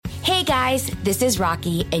Hey guys, this is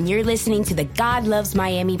Rocky, and you're listening to the God Loves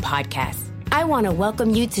Miami podcast. I want to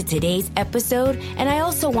welcome you to today's episode, and I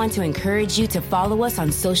also want to encourage you to follow us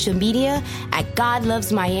on social media at God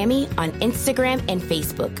Loves Miami on Instagram and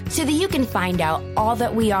Facebook, so that you can find out all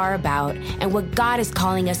that we are about and what God is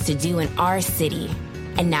calling us to do in our city.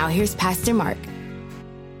 And now here's Pastor Mark.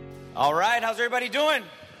 All right, how's everybody doing?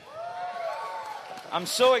 I'm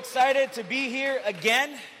so excited to be here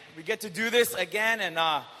again. We get to do this again,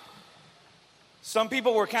 and some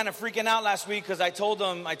people were kind of freaking out last week because I told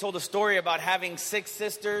a story about having 6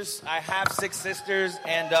 sisters. I have 6 sisters,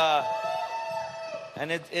 and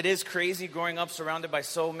it is crazy growing up surrounded by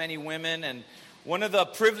so many women. And one of the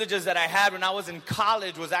privileges that I had when I was in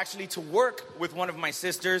college was actually to work with one of my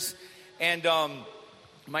sisters. And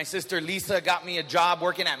my sister Lisa got me a job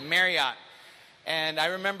working at Marriott. And I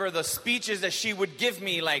remember the speeches that she would give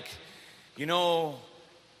me, like, you know,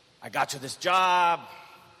 I got you this job.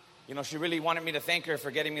 You know, she really wanted me to thank her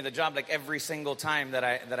for getting me the job, like every single time that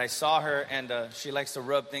I saw her, and she likes to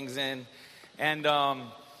rub things in, and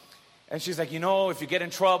she's like, you know, if you get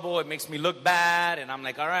in trouble, it makes me look bad, and I'm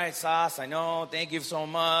like, all right, Sas, I know, thank you so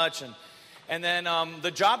much, and then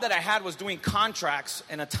the job that I had was doing contracts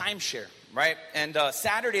in a timeshare, right, and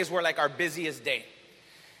Saturdays were like our busiest day,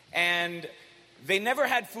 and they never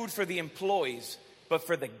had food for the employees, but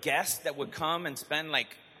for the guests that would come and spend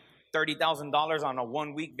like $30,000 on a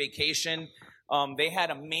 1-week vacation. They had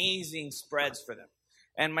amazing spreads for them.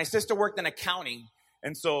 And my sister worked in accounting.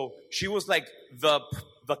 And so she was like the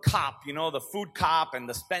cop, you know, the food cop and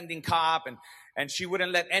the spending cop. And she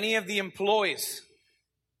wouldn't let any of the employees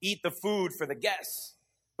eat the food for the guests.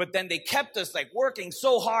 But then they kept us like working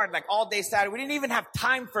so hard, like all day Saturday. We didn't even have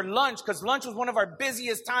time for lunch because lunch was one of our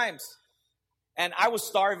busiest times. And I was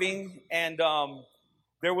starving. And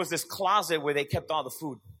there was this closet where they kept all the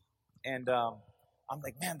food. And I'm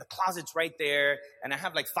like, man, the closet's right there. And I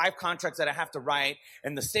have like 5 contracts that I have to write.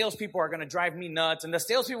 And the salespeople are going to drive me nuts. And the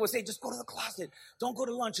salespeople would say, just go to the closet. Don't go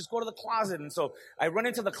to lunch. Just go to the closet. And so I run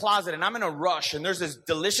into the closet and I'm in a rush. And there's this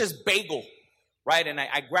delicious bagel, right? And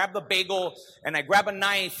I grab the bagel and I grab a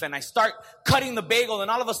knife and I start cutting the bagel. And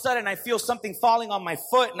all of a sudden I feel something falling on my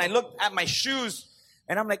foot. And I look at my shoes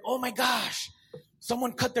and I'm like, oh my gosh,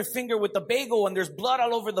 someone cut their finger with the bagel and there's blood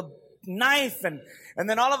all over the knife, and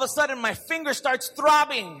then all of a sudden my finger starts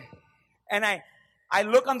throbbing, and I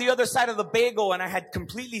look on the other side of the bagel and I had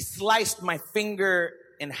completely sliced my finger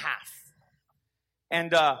in half,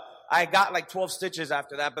 and I got like 12 stitches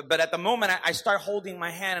after that, but at the moment I start holding my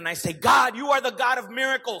hand and I say, God, you are the God of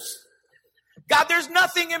miracles. God, there's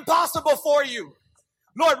nothing impossible for you.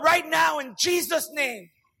 Lord, right now in Jesus' name,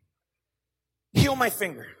 heal my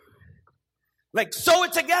finger. Like, sew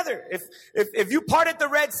it together. If you parted the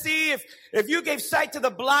Red Sea, if you gave sight to the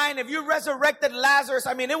blind, if you resurrected Lazarus,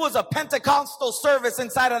 I mean, it was a Pentecostal service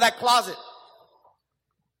inside of that closet.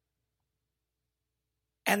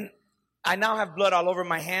 And I now have blood all over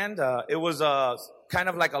my hand. It was kind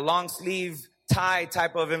of like a long sleeve tie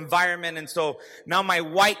type of environment. And so now my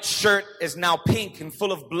white shirt is now pink and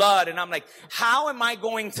full of blood. And I'm like, how am I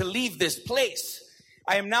going to leave this place?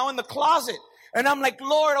 I am now in the closet. And I'm like,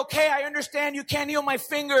 Lord, okay, I understand you can't heal my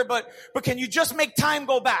finger, but can you just make time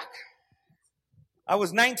go back? I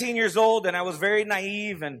was 19 years old and I was very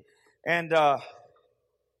naive and God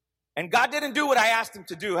didn't do what I asked him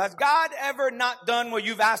to do. Has God ever not done what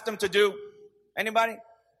you've asked him to do? Anybody?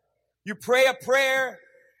 You pray a prayer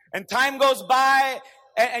and time goes by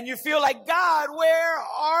and you feel like, God, where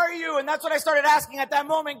are you? And that's what I started asking at that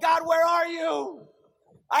moment. God, where are you?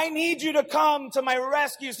 I need you to come to my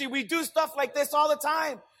rescue. See, we do stuff like this all the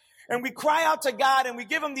time. And we cry out to God and we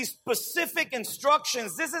give him these specific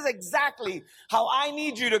instructions. This is exactly how I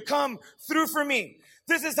need you to come through for me.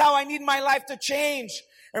 This is how I need my life to change.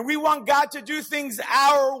 And we want God to do things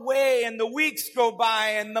our way. And the weeks go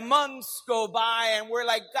by and the months go by. And we're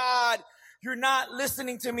like, God, you're not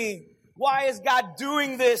listening to me. Why is God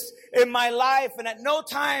doing this in my life? And at no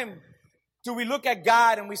time do we look at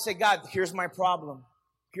God and we say, God, here's my problem.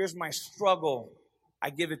 Here's my struggle. I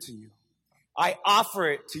give it to you. I offer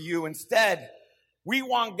it to you. Instead, we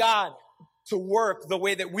want God to work the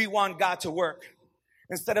way that we want God to work.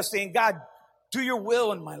 Instead of saying, God, do your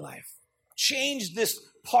will in my life. Change this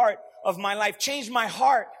part of my life. Change my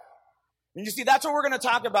heart. And you see, that's what we're going to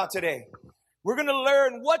talk about today. We're going to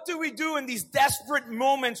learn, what do we do in these desperate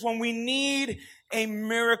moments when we need a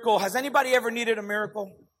miracle? Has anybody ever needed a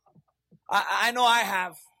miracle? I know I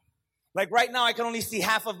have. Like right now, I can only see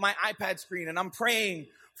half of my iPad screen and I'm praying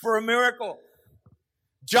for a miracle.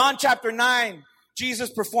 John chapter 9, Jesus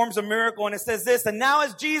performs a miracle and it says this, and now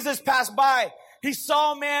as Jesus passed by, he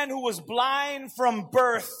saw a man who was blind from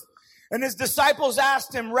birth. And his disciples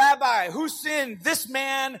asked him, Rabbi, who sinned, this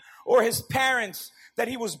man or his parents, that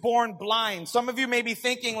he was born blind? Some of you may be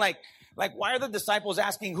thinking like, why are the disciples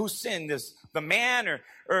asking who sinned? Is the man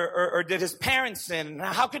or did his parents sin?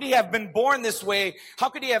 How could he have been born this way? How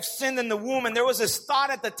could he have sinned in the womb? And there was this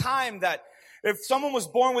thought at the time that if someone was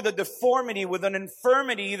born with a deformity, with an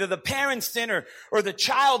infirmity, either the parents sinned or the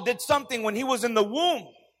child did something when he was in the womb.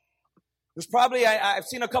 There's probably, I've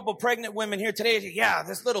seen a couple pregnant women here today. Yeah,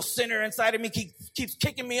 this little sinner inside of me keeps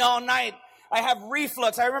kicking me all night. I have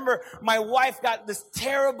reflux. I remember my wife got this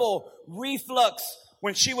terrible reflux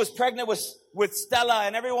when she was pregnant with Stella,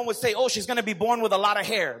 and everyone would say, oh, she's going to be born with a lot of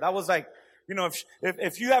hair. That was like,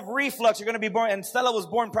 if you have reflux, you're going to be born, and Stella was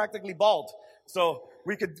born practically bald. So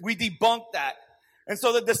we debunked that. And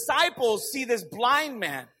so the disciples see this blind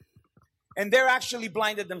man, and they're actually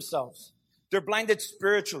blinded themselves. They're blinded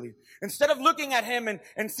spiritually. Instead of looking at him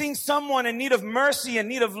and seeing someone in need of mercy, in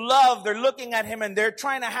need of love, they're looking at him and they're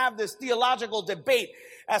trying to have this theological debate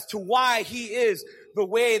as to why he is the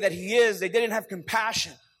way that he is. They didn't have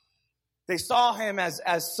compassion. They saw him as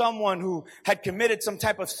someone who had committed some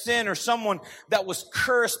type of sin or someone that was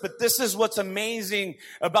cursed. But this is what's amazing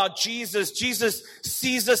about Jesus. Jesus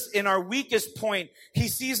sees us in our weakest point. He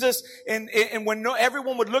sees us in when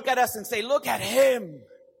everyone would look at us and say, look at him.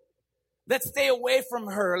 Let's stay away from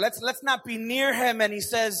her. Let's not be near him. And he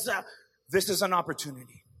says, this is an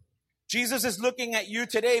opportunity. Jesus is looking at you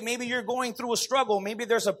today. Maybe you're going through a struggle. Maybe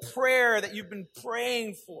there's a prayer that you've been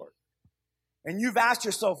praying for. And you've asked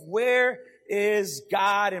yourself, where is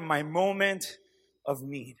God in my moment of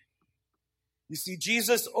need? You see,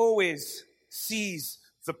 Jesus always sees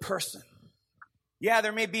the person. Yeah,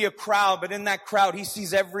 there may be a crowd, but in that crowd, he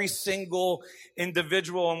sees every single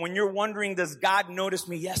individual. And when you're wondering, does God notice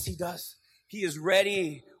me? Yes, he does. He is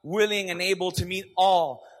ready, willing, and able to meet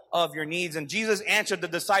all of your needs. And Jesus answered the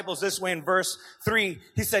disciples this way in verse 3.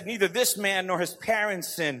 He said, neither this man nor his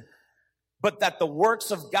parents sinned, but that the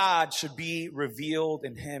works of God should be revealed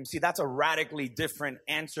in him. See, that's a radically different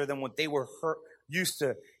answer than what they were used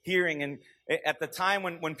to hearing. And at the time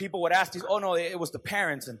when people would ask these, oh no, it was the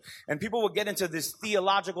parents. And people would get into this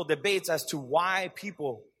theological debates as to why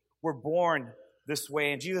people were born this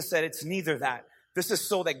way. And Jesus said, it's neither that. This is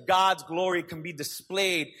so that God's glory can be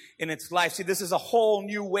displayed in its life. See, this is a whole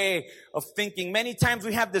new way of thinking. Many times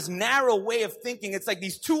we have this narrow way of thinking. It's like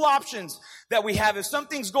these two options that we have. If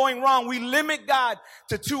something's going wrong, we limit God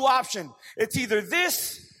to two options. It's either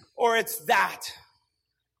this or it's that.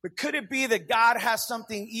 But could it be that God has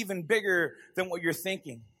something even bigger than what you're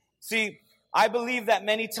thinking? See, I believe that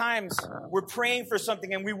many times we're praying for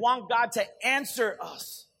something and we want God to answer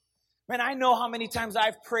us. Man, I know how many times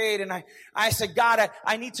I've prayed and I said, God,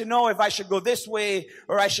 I need to know if I should go this way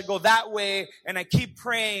or I should go that way. And I keep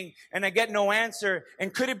praying and I get no answer.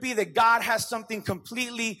 And could it be that God has something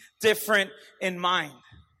completely different in mind?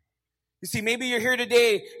 You see, maybe you're here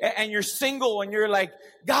today and you're single and you're like,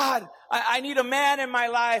 God, I need a man in my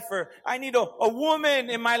life, or I need a woman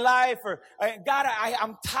in my life, or God,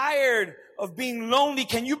 I'm tired of being lonely.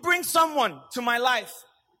 Can you bring someone to my life?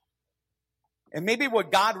 And maybe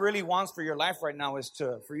what God really wants for your life right now is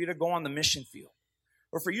for you to go on the mission field,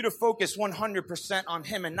 or for you to focus 100% on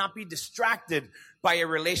him and not be distracted by a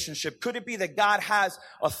relationship. Could it be that God has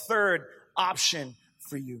a third option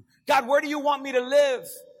for you? God, where do you want me to live?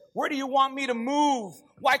 Where do you want me to move?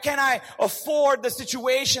 Why can't I afford the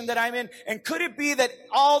situation that I'm in? And could it be that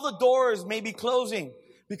all the doors may be closing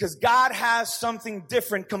because God has something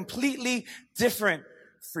different, completely different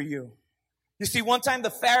for you? You see, one time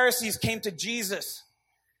the Pharisees came to Jesus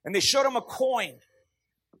and they showed him a coin.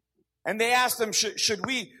 And they asked him, should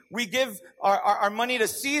we give our money to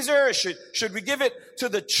Caesar? Or should we give it to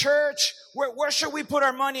the church? Where should we put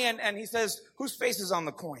our money? And he says, whose face is on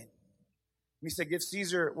the coin? And he said, give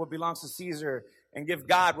Caesar what belongs to Caesar and give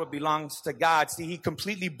God what belongs to God. See, he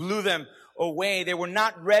completely blew them away. They were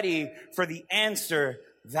not ready for the answer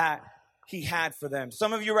that he had for them.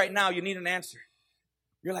 Some of you right now, you need an answer.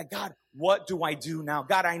 You're like, God, what do I do now?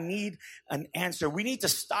 God, I need an answer. We need to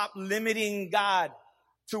stop limiting God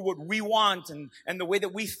to what we want and the way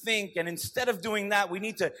that we think. And instead of doing that, we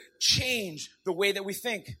need to change the way that we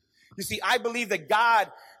think. You see, I believe that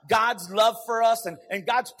God's love for us and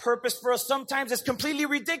God's purpose for us sometimes is completely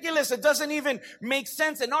ridiculous. It doesn't even make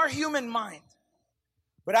sense in our human mind.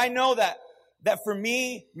 But I know that for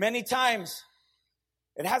me, many times,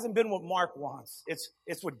 it hasn't been what Mark wants.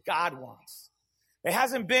 It's what God wants. It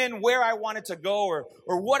hasn't been where I wanted to go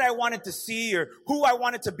or what I wanted to see or who I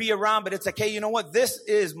wanted to be around. But it's like, hey, you know what? This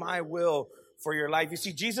is my will for your life. You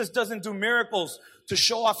see, Jesus doesn't do miracles to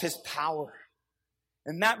show off his power.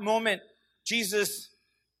 In that moment, Jesus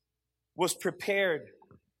was prepared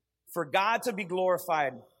for God to be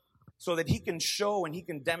glorified so that he can show and he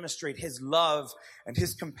can demonstrate his love and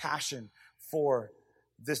his compassion for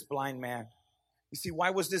this blind man. You see, why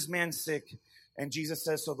was this man sick? And Jesus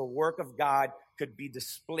says, so the work of God could be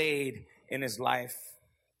displayed in his life.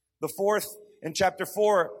 The fourth, in chapter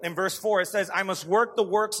 4, in verse 4, it says, I must work the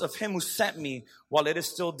works of him who sent me while it is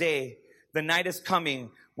still day. The night is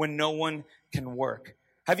coming when no one can work.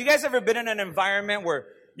 Have you guys ever been in an environment where,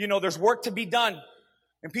 there's work to be done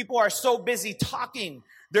and people are so busy talking,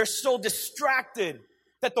 they're so distracted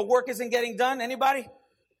that the work isn't getting done? Anybody?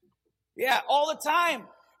 Yeah, all the time.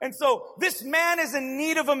 And so this man is in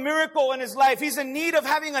need of a miracle in his life. He's in need of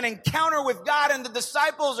having an encounter with God, and the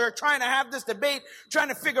disciples are trying to have this debate, trying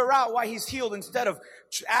to figure out why he's healed instead of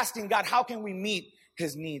asking God, how can we meet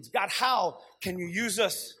his needs? God, how can you use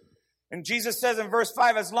us? And Jesus says in verse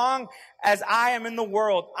 5, as long as I am in the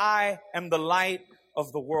world, I am the light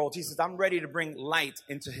of the world. He says, I'm ready to bring light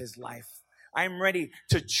into his life. I'm ready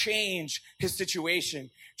to change his situation.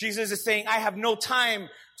 Jesus is saying, I have no time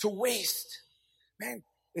to waste. Man,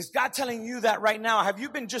 is God telling you that right now? Have you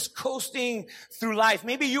been just coasting through life?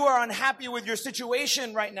 Maybe you are unhappy with your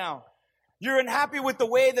situation right now. You're unhappy with the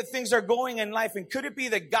way that things are going in life. And could it be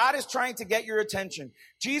that God is trying to get your attention?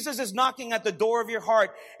 Jesus is knocking at the door of your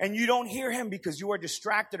heart and you don't hear him because you are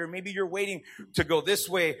distracted, or maybe you're waiting to go this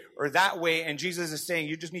way or that way. And Jesus is saying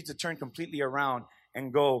you just need to turn completely around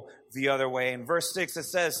and go the other way. In verse 6, it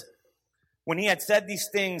says, when he had said these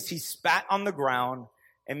things, he spat on the ground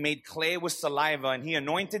and made clay with saliva, and he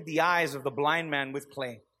anointed the eyes of the blind man with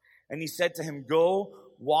clay. And he said to him, go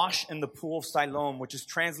wash in the pool of Siloam, which is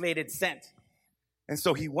translated sent. And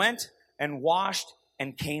so he went and washed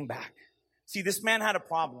and came back. See, this man had a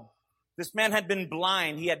problem. This man had been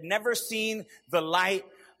blind. He had never seen the light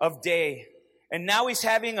of day. And now he's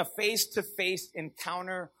having a face-to-face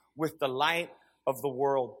encounter with the light of the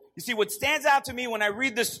world. You see, what stands out to me when I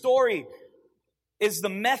read this story is the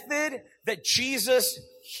method that Jesus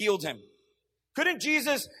healed him. Couldn't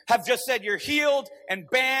Jesus have just said, you're healed, and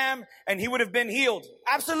bam, and he would have been healed?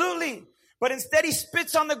 Absolutely. But instead he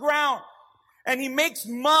spits on the ground and he makes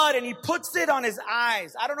mud and he puts it on his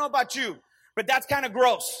eyes. I don't know about you, but that's kind of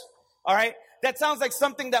gross. All right. That sounds like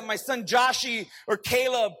something that my son Joshi or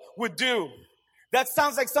Caleb would do. That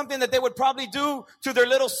sounds like something that they would probably do to their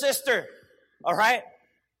little sister. All right.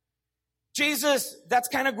 Jesus, that's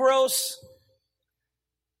kind of gross.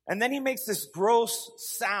 And then he makes this gross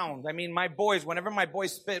sound. I mean, my boys, whenever my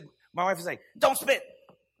boys spit, my wife is like, don't spit.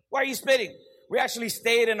 Why are you spitting? We actually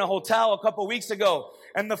stayed in a hotel a couple weeks ago.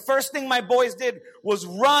 And the first thing my boys did was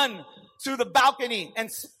run to the balcony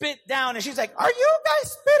and spit down. And she's like, are you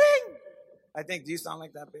guys spitting? I think, do you sound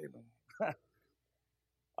like that, babe?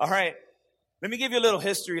 All right. Let me give you a little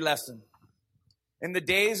history lesson. In the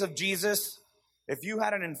days of Jesus, if you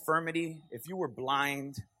had an infirmity, if you were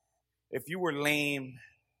blind, if you were lame,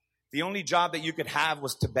 the only job that you could have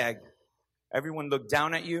was to beg. Everyone looked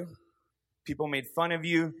down at you. People made fun of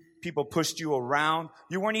you. People pushed you around.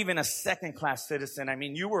 You weren't even a second-class citizen. I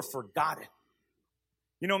mean, you were forgotten.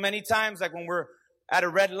 You know, many times, like when we're at a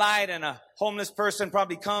red light and a homeless person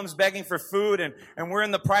probably comes begging for food, and we're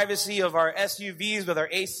in the privacy of our SUVs with our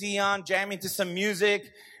AC on, jamming to some music,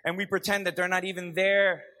 and we pretend that they're not even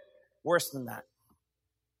there. Worse than that.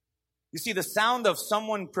 You see, the sound of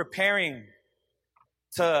someone preparing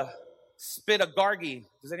to spit a gargi.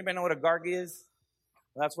 Does anybody know what a gargi is?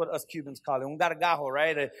 Well, that's what us Cubans call it. Un gargajo,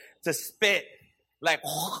 right? To spit, like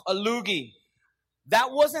a loogie.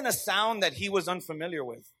 That wasn't a sound that he was unfamiliar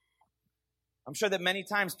with. I'm sure that many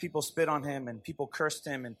times people spit on him and people cursed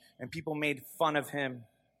him and people made fun of him.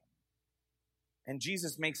 And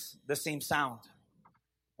Jesus makes the same sound.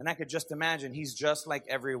 And I could just imagine he's just like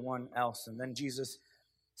everyone else. And then Jesus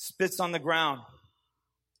spits on the ground.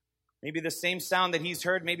 Maybe the same sound that he's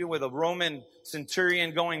heard, maybe with a Roman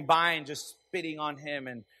centurion going by and just spitting on him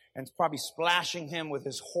and probably splashing him with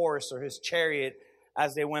his horse or his chariot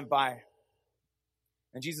as they went by.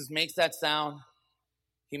 And Jesus makes that sound.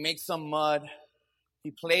 He makes some mud. He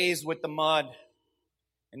plays with the mud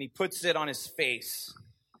and he puts it on his face.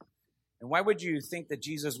 And why would you think that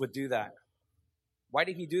Jesus would do that? Why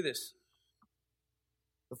did he do this?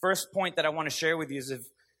 The first point that I want to share with you is if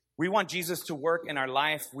we want Jesus to work in our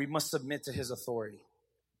life, we must submit to his authority.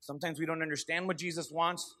 Sometimes we don't understand what Jesus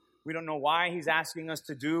wants. We don't know why he's asking us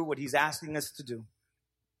to do what he's asking us to do.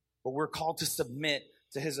 But we're called to submit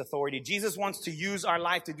to his authority. Jesus wants to use our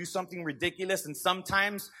life to do something ridiculous. And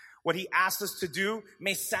sometimes what he asks us to do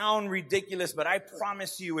may sound ridiculous, but I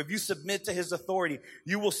promise you, if you submit to his authority,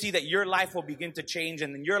 you will see that your life will begin to change,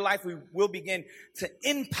 and then your life will begin to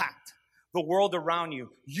impact the world around you.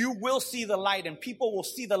 You will see the light, and people will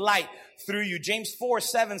see the light through you. James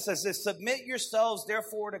 4:7 says this, submit yourselves,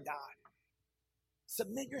 therefore, to God.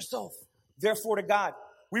 Submit yourself, therefore, to God.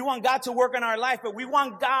 We want God to work in our life, but we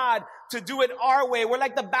want God to do it our way. We're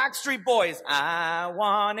like the Backstreet Boys. I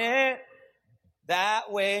want it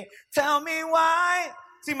that way. Tell me why.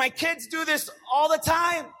 See, my kids do this all the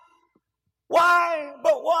time. Why?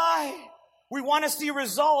 But why? We want to see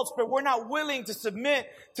results, but we're not willing to submit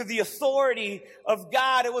to the authority of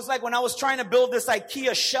God. It was like when I was trying to build this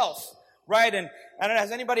IKEA shelf, right? And I don't know,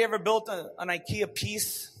 has anybody ever built an IKEA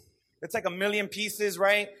piece? It's like 1 million pieces,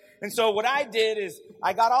 right? And so what I did is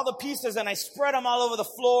I got all the pieces and I spread them all over the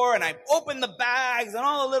floor, and I opened the bags and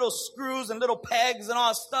all the little screws and little pegs and all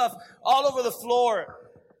that stuff all over the floor.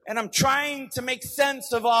 And I'm trying to make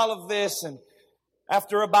sense of all of this. And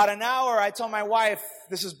after about an hour, I told my wife,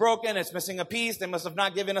 this is broken. It's missing a piece. They must have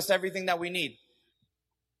not given us everything that we need.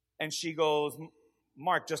 And she goes,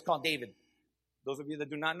 Mark, just call David. Those of you that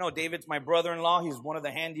do not know, David's my brother-in-law. He's one of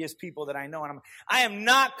the handiest people that I know. And I am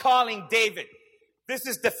not calling David. This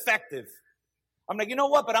is defective. I'm like, you know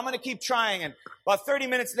what? But I'm going to keep trying. And about 30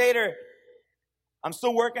 minutes later, I'm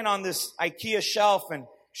still working on this IKEA shelf. And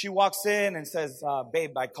she walks in and says,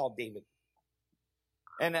 babe, I called David.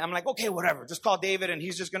 And I'm like, okay, whatever. Just call David, and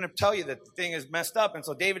he's just going to tell you that the thing is messed up. And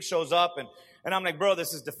so David shows up, and I'm like, bro,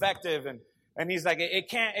 this is defective. And he's like, it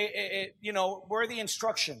can't, where are the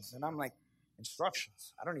instructions? And I'm like,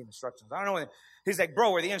 instructions? I don't need instructions. I don't know. He's like,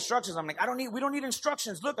 bro, where are the instructions? I'm like, we don't need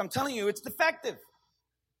instructions. Look, I'm telling you, it's defective.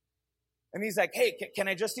 And he's like, hey, can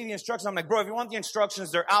I just see the instructions? I'm like, bro, if you want the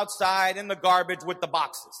instructions, they're outside in the garbage with the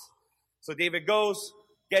boxes. So David goes,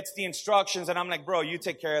 gets the instructions, and I'm like, bro, you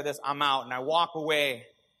take care of this. I'm out. And I walk away.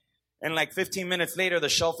 And like 15 minutes later, the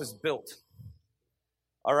shelf is built.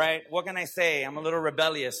 All right? What can I say? I'm a little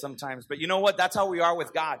rebellious sometimes. But you know what? That's how we are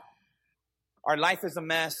with God. Our life is a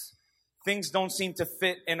mess. Things don't seem to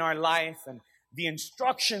fit in our life. And the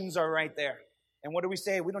instructions are right there. And what do we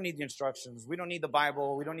say? We don't need the instructions. We don't need the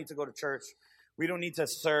Bible. We don't need to go to church. We don't need to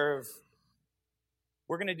serve.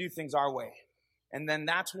 We're going to do things our way. And then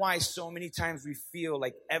that's why so many times we feel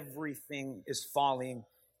like everything is falling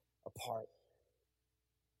apart.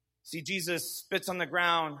 See, Jesus spits on the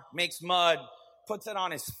ground, makes mud, puts it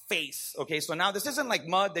on his face. Okay, so now this isn't like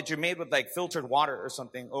mud that you made with like filtered water or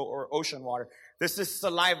something, or ocean water. This is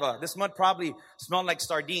saliva. This mud probably smelled like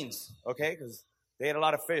sardines, okay, because they ate a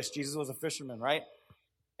lot of fish. Jesus was a fisherman, right?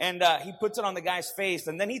 And he puts it on the guy's face,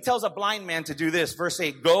 and then he tells a blind man to do this. Verse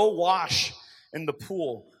 8, go wash in the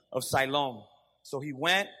pool of Siloam. So he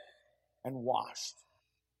went and washed.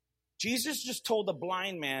 Jesus just told the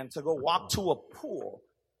blind man to go walk to a pool.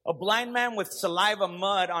 A blind man with saliva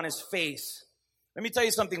mud on his face. Let me tell you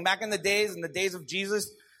something. Back in the days of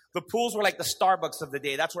Jesus, the pools were like the Starbucks of the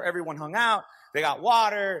day. That's where everyone hung out. They got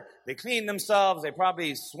water. They cleaned themselves. They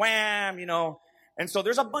probably swam, And so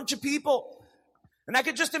there's a bunch of people. And I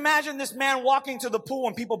could just imagine this man walking to the pool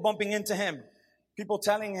and people bumping into him. People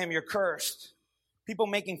telling him, you're cursed. People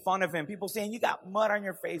making fun of him. People saying, you got mud on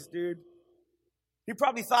your face, dude. He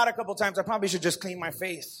probably thought a couple times, I probably should just clean my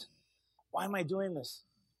face. Why am I doing this?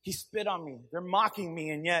 He spit on me. They're mocking me.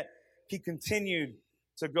 And yet he continued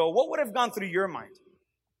to go. What would have gone through your mind?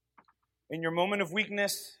 In your moment of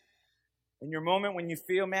weakness, in your moment when you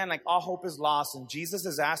feel, man, like all hope is lost, and Jesus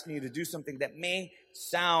is asking you to do something that may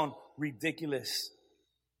sound ridiculous.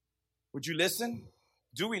 Would you listen?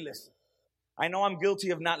 Do we listen? I know I'm guilty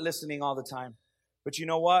of not listening all the time. But you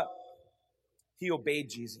know what? He obeyed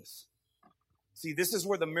Jesus. See, this is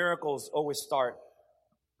where the miracles always start.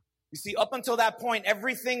 You see, up until that point,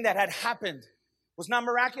 everything that had happened was not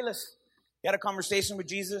miraculous. He had a conversation with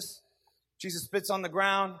Jesus. Jesus spits on the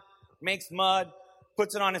ground, makes mud,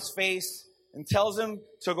 puts it on his face, and tells him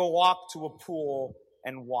to go walk to a pool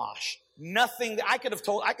and wash. Nothing that I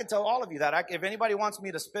could tell all of you that. If anybody wants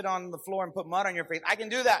me to spit on the floor and put mud on your face, I can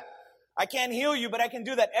do that. I can't heal you, but I can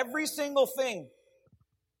do that. Every single thing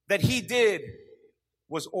that he did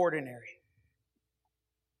was ordinary.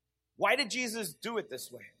 Why did Jesus do it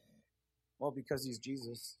this way? Well, because he's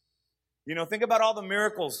Jesus. Think about all the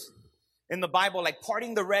miracles in the Bible, like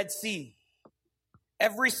parting the Red Sea.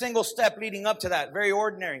 Every single step leading up to that, very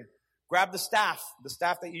ordinary. Grab the staff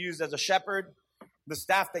that you used as a shepherd, the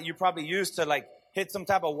staff that you probably used to like hit some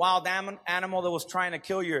type of wild animal that was trying to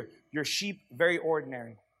kill your sheep, very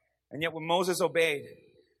ordinary. And yet when Moses obeyed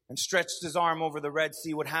and stretched his arm over the Red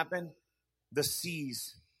Sea, what happened? The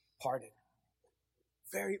seas parted.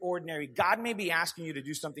 Very ordinary. God may be asking you to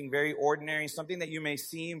do something very ordinary, something that you may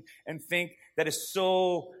seem and think that is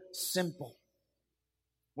so simple.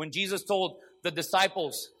 When Jesus told the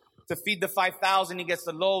disciples to feed the 5,000. He gets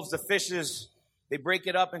the loaves, the fishes. They break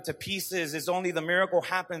it up into pieces. It's only the miracle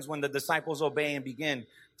happens when the disciples obey and begin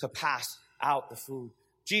to pass out the food.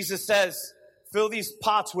 Jesus says, fill these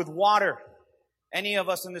pots with water. Any of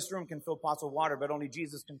us in this room can fill pots with water, but only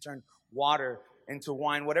Jesus can turn water into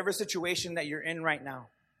wine. Whatever situation that you're in right now,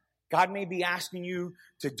 God may be asking you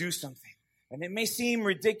to do something. And it may seem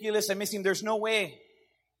ridiculous. It may seem there's no way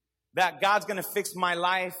that God's going to fix my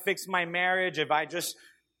life, fix my marriage if I just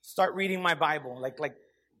start reading my Bible. Like,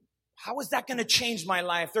 how is that going to change my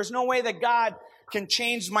life? There's no way that God can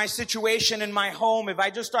change my situation in my home if I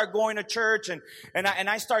just start going to church and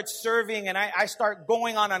I start serving and I start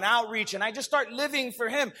going on an outreach and I just start living for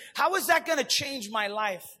Him. How is that going to change my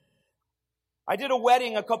life? I did a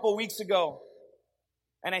wedding a couple weeks ago,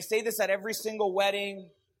 and I say this at every single wedding.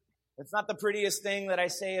 It's not the prettiest thing that I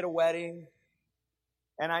say at a wedding.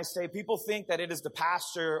 And I say, people think that it is the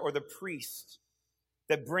pastor or the priest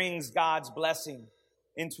that brings God's blessing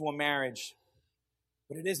into a marriage.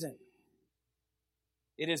 But it isn't.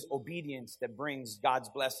 It is obedience that brings God's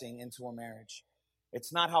blessing into a marriage.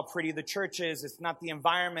 It's not how pretty the church is. It's not the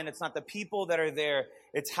environment. It's not the people that are there.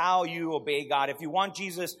 It's how you obey God. If you want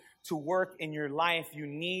Jesus to work in your life, you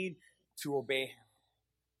need to obey Him.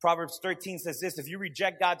 Proverbs 13 says this: if you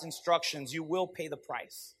reject God's instructions, you will pay the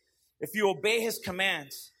price. If you obey His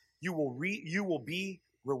commands, you will be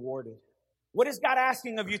rewarded. What is God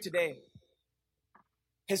asking of you today?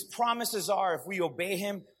 His promises are, if we obey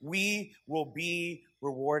Him, we will be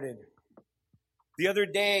rewarded. The other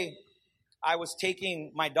day, I was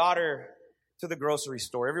taking my daughter to the grocery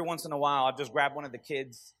store. Every once in a while, I'll just grab one of the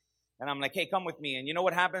kids, and I'm like, hey, come with me. And you know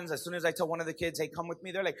what happens? As soon as I tell one of the kids, hey, come with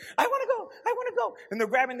me, they're like, I want to go. And they're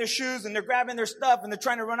grabbing their shoes, and they're grabbing their stuff, and they're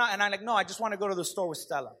trying to run out. And I'm like, no, I just want to go to the store with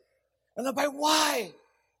Stella. And they're like, why?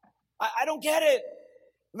 I don't get it.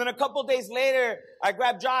 And then a couple days later, I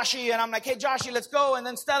grab Joshie, and I'm like, hey, Joshie, let's go. And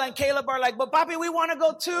then Stella and Caleb are like, but Papi, we want to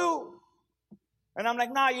go too. And I'm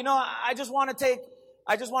like, nah, I just want to take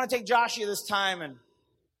Joshie this time.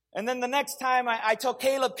 And then the next time I tell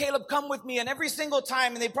Caleb, come with me. And every single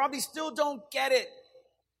time, and they probably still don't get it.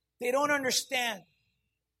 They don't understand.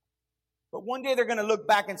 But one day they're going to look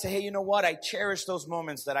back and say, hey, you know what? I cherish those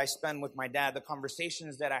moments that I spend with my dad, the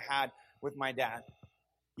conversations that I had with my dad.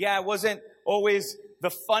 Yeah, it wasn't always the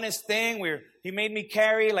funnest thing. He made me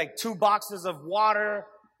carry like 2 boxes of water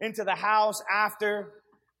into the house after.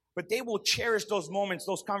 But they will cherish those moments,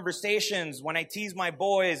 those conversations when I tease my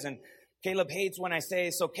boys. And Caleb hates when I say,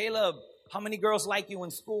 so Caleb, how many girls like you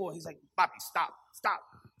in school? He's like, Papi, stop.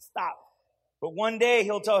 But one day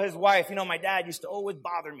he'll tell his wife, my dad used to always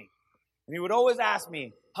bother me. And he would always ask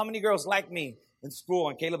me, how many girls like me in school?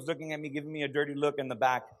 And Caleb's looking at me, giving me a dirty look in the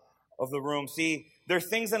back of the room. See, there are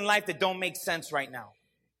things in life that don't make sense right now.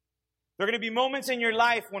 There are going to be moments in your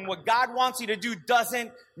life when what God wants you to do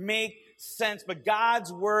doesn't make sense, but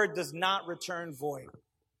God's word does not return void.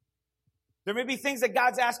 There may be things that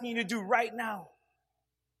God's asking you to do right now.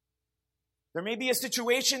 There may be a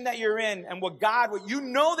situation that you're in, and what you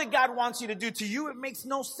know that God wants you to do, to you it makes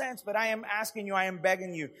no sense, but I am asking you, I am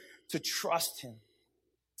begging you to trust Him,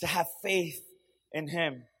 to have faith in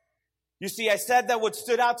Him. You see, I said that what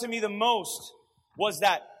stood out to me the most was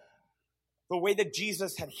that the way that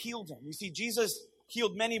Jesus had healed him. You see, Jesus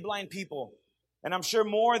healed many blind people, and I'm sure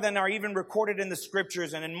more than are even recorded in the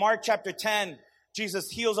scriptures. And in Mark chapter 10,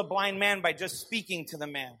 Jesus heals a blind man by just speaking to the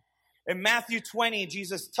man. In Matthew 20,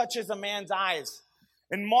 Jesus touches a man's eyes.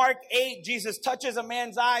 In Mark 8, Jesus touches a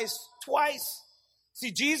man's eyes twice.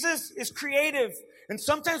 See, Jesus is creative. And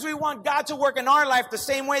sometimes we want God to work in our life the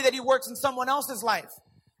same way that He works in someone else's life.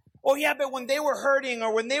 Oh yeah, but when they were hurting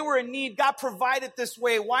or when they were in need, God provided this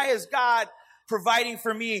way. Why is God providing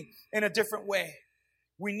for me in a different way?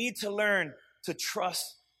 We need to learn to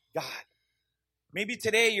trust God. Maybe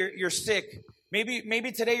today you're sick.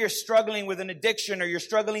 Maybe today you're struggling with an addiction, or you're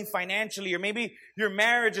struggling financially, or maybe your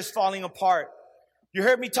marriage is falling apart. You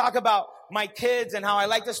heard me talk about my kids and how I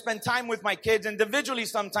like to spend time with my kids individually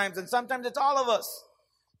sometimes, and sometimes it's all of us.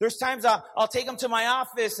 There's times I'll take them to my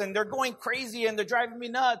office and they're going crazy and they're driving me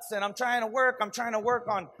nuts, and I'm trying to work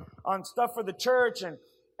on stuff for the church, and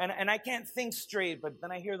I can't think straight, but then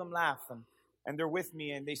I hear them laugh and they're with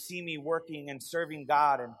me and they see me working and serving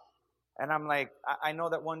God, and I'm like, I know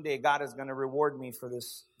that one day God is going to reward me for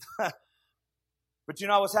this. But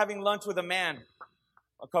I was having lunch with a man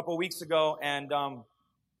a couple weeks ago, and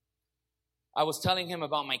I was telling him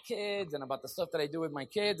about my kids and about the stuff that I do with my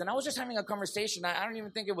kids. And I was just having a conversation. I don't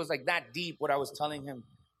even think it was like that deep what I was telling him.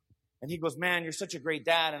 And he goes, man, you're such a great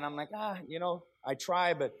dad. And I'm like, I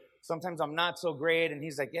try, but sometimes I'm not so great. And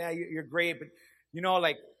he's like, yeah, you're great. But,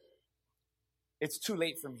 it's too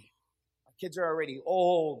late for me. kids are already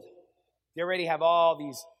old. They already have all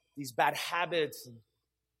these bad habits.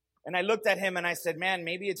 And I looked at him and I said, man,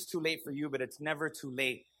 maybe it's too late for you, but it's never too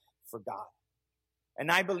late for God.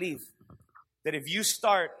 And I believe that if you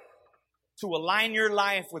start to align your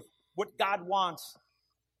life with what God wants,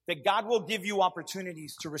 that God will give you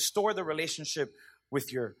opportunities to restore the relationship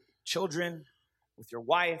with your children, with your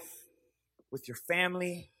wife, with your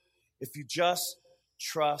family, if you just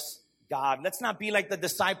trust God. Let's not be like the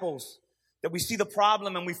disciples, that we see the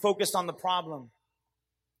problem and we focus on the problem.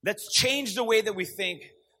 Let's change the way that we think,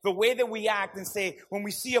 the way that we act, and say, when we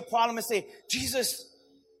see a problem, and say, Jesus,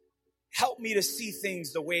 help me to see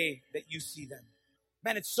things the way that you see them.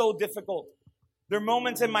 Man, it's so difficult. There are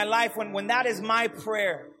moments in my life when that is my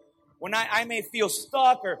prayer, when I may feel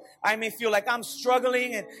stuck, or I may feel like I'm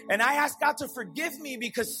struggling, and I ask God to forgive me,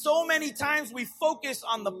 because so many times we focus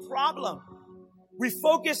on the problem. We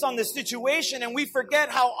focus on the situation and we forget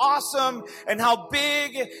how awesome and how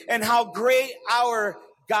big and how great our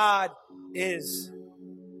God is.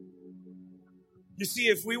 You see,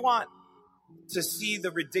 if we want to see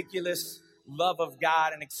the ridiculous love of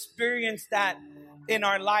God and experience that in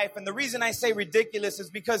our life, and the reason I say ridiculous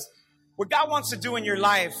is because what God wants to do in your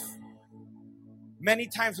life, many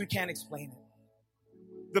times we can't explain it.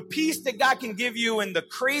 The peace that God can give you in the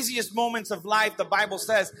craziest moments of life, the Bible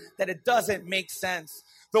says that it doesn't make sense.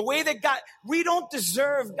 The way that we don't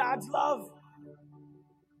deserve God's love.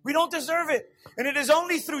 We don't deserve it. And it is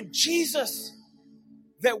only through Jesus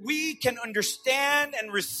that we can understand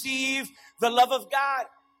and receive the love of God.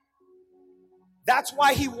 That's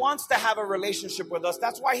why He wants to have a relationship with us.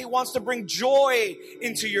 That's why He wants to bring joy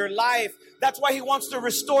into your life. That's why He wants to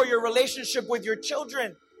restore your relationship with your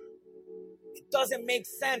children. It doesn't make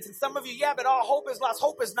sense. And some of you, but all hope is lost.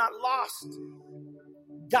 Hope is not lost.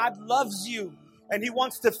 God loves you and He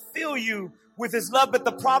wants to fill you with His love. But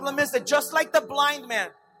the problem is that just like the blind man,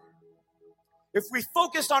 if we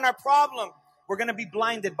focus on our problem, we're going to be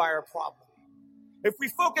blinded by our problem. If we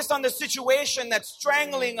focus on the situation that's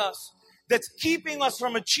strangling us, that's keeping us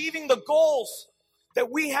from achieving the goals that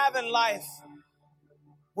we have in life,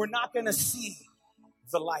 we're not going to see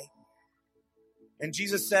the light. And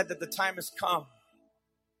Jesus said that the time has come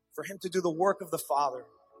for Him to do the work of the Father.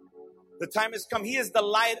 The time has come. He is the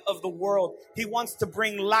light of the world. He wants to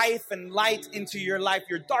bring life and light into your life,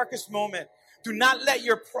 your darkest moment. Do not let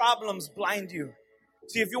your problems blind you.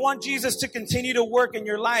 See, if you want Jesus to continue to work in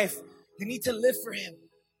your life, you need to live for Him.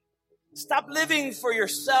 Stop living for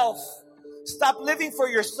yourself. Stop living for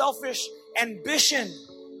your selfish ambition.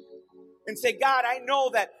 And say, God, I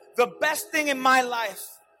know that the best thing in my life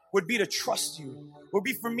would be to trust you, would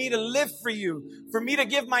be for me to live for you, for me to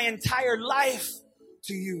give my entire life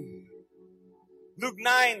to you. Luke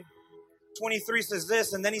 9:23 says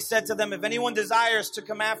this, and then He said to them, if anyone desires to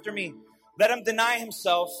come after me, let him deny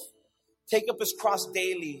himself, take up his cross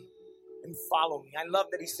daily, and follow me. I love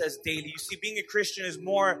that He says daily. You see, being a Christian is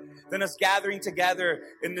more than us gathering together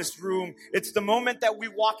in this room. It's the moment that we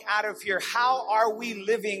walk out of here. How are we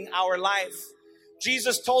living our life?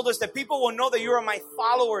 Jesus told us that people will know that you are my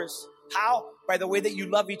followers. How? By the way that you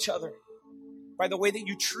love each other. By the way that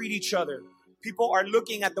you treat each other. People are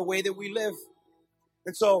looking at the way that we live.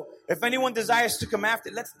 And so, if anyone desires to come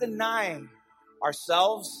after, let's deny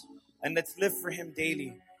ourselves and let's live for Him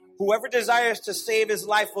daily. Whoever desires to save his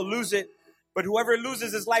life will lose it, but whoever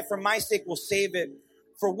loses his life for my sake will save it.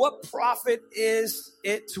 For what profit is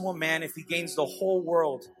it to a man if he gains the whole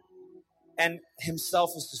world and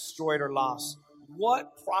himself is destroyed or lost?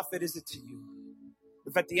 What profit is it to you?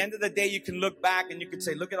 If at the end of the day you can look back and you can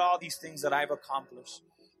say, look at all these things that I've accomplished.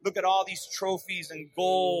 Look at all these trophies and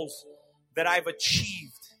goals that I've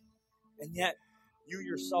achieved. And yet you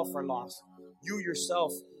yourself are lost. You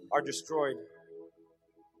yourself are destroyed.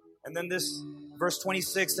 And then this verse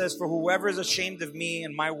 26 says, for whoever is ashamed of me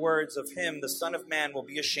and my words, of him, the Son of Man, will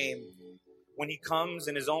be ashamed when He comes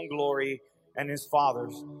in His own glory and His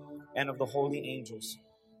Father's and of the holy angels.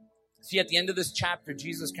 See, at the end of this chapter,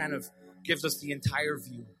 Jesus kind of gives us the entire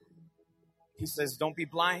view. He says, don't be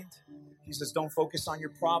blind. He says, don't focus on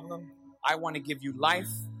your problem. I want to give you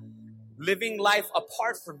life. Living life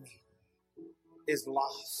apart from me is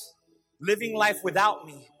loss. Living life without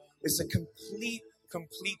me is a complete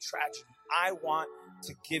tragedy. I want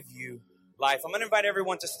to give you life. I'm going to invite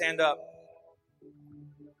everyone to stand up.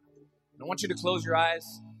 I want you to close your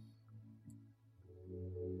eyes.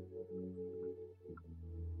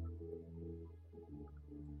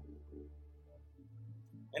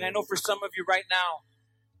 And I know for some of you right now,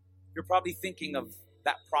 you're probably thinking of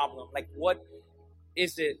that problem. Like, what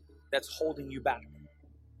is it that's holding you back?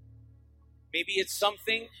 Maybe it's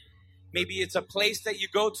something Maybe it's a place that you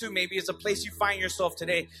go to. Maybe it's a place you find yourself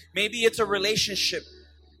today. Maybe it's a relationship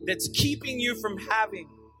that's keeping you from having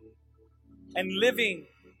and living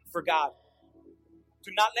for God.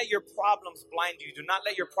 Do not let your problems blind you. Do not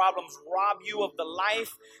let your problems rob you of the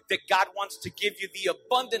life that God wants to give you, the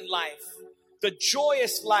abundant life, the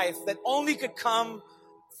joyous life that only could come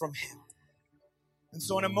from Him. And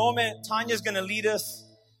so in a moment, Tanya's going to lead us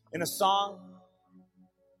in a song.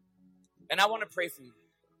 And I want to pray for you.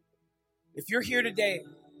 If you're here today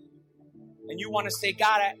and you want to say,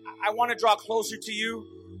 God, I want to draw closer to you.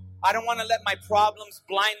 I don't want to let my problems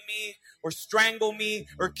blind me or strangle me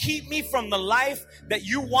or keep me from the life that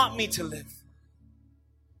you want me to live.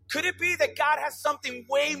 Could it be that God has something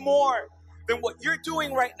way more than what you're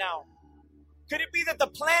doing right now? Could it be that the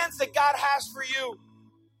plans that God has for you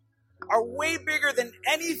are way bigger than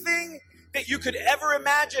anything that you could ever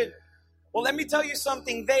imagine? Well, let me tell you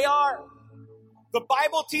something. They are. The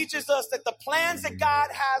Bible teaches us that the plans that God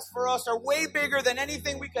has for us are way bigger than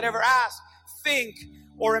anything we could ever ask, think,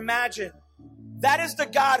 or imagine. That is the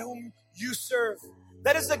God whom you serve.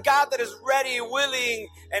 That is the God that is ready, willing,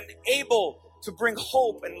 and able to bring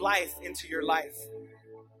hope and life into your life.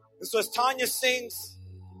 And so as Tanya sings,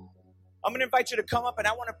 I'm going to invite you to come up, and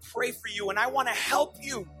I want to pray for you, and I want to help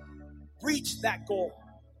you reach that goal.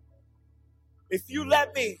 If you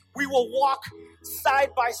let me, we will walk side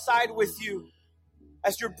by side with you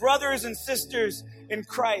as your brothers and sisters in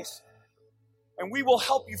Christ. And we will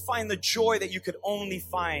help you find the joy that you could only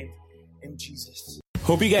find in Jesus.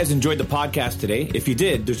 Hope you guys enjoyed the podcast today. If you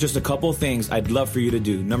did, there's just a couple of things I'd love for you to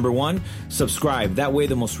do. Number one, subscribe. That way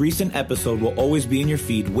the most recent episode will always be in your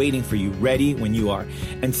feed waiting for you, ready when you are.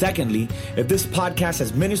 And secondly, if this podcast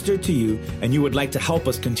has ministered to you and you would like to help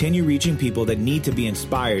us continue reaching people that need to be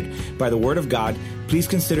inspired by the Word of God, please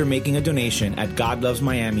consider making a donation at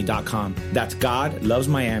godlovesmiami.com. That's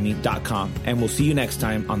godlovesmiami.com. And we'll see you next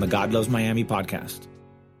time on the God Loves Miami podcast.